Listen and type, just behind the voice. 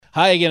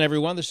Hi again,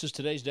 everyone. This is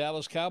today's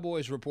Dallas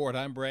Cowboys Report.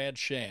 I'm Brad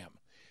Sham.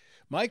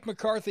 Mike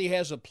McCarthy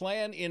has a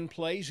plan in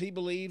place he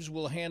believes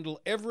will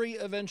handle every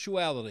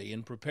eventuality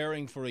in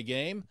preparing for a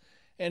game.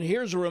 And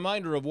here's a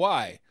reminder of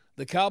why.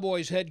 The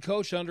Cowboys head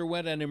coach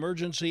underwent an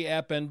emergency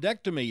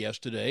appendectomy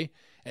yesterday,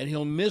 and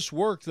he'll miss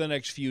work the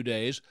next few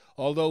days,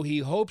 although he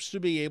hopes to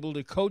be able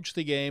to coach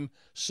the game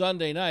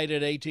Sunday night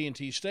at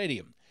AT&T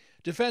Stadium.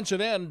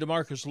 Defensive end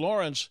DeMarcus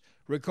Lawrence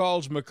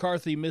recalls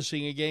McCarthy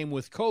missing a game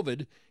with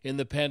COVID in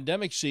the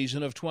pandemic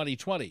season of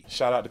 2020.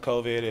 Shout out to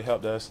COVID. It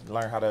helped us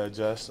learn how to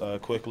adjust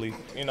quickly.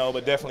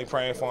 But definitely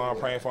praying for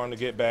him to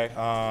get back,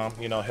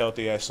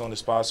 healthy as soon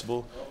as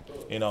possible.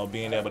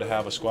 Being able to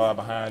have a squad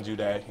behind you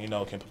that,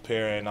 can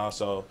prepare and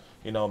also,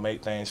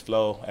 make things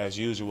flow as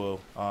usual.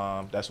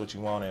 That's what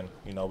you want,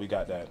 and, we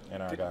got that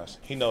in our guys.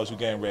 He knows we're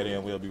getting ready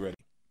and we'll be ready.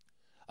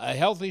 A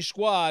healthy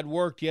squad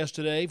worked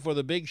yesterday for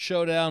the big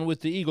showdown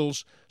with the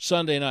Eagles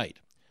Sunday night.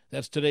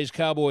 That's today's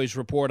Cowboys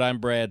Report. I'm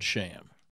Brad Sham.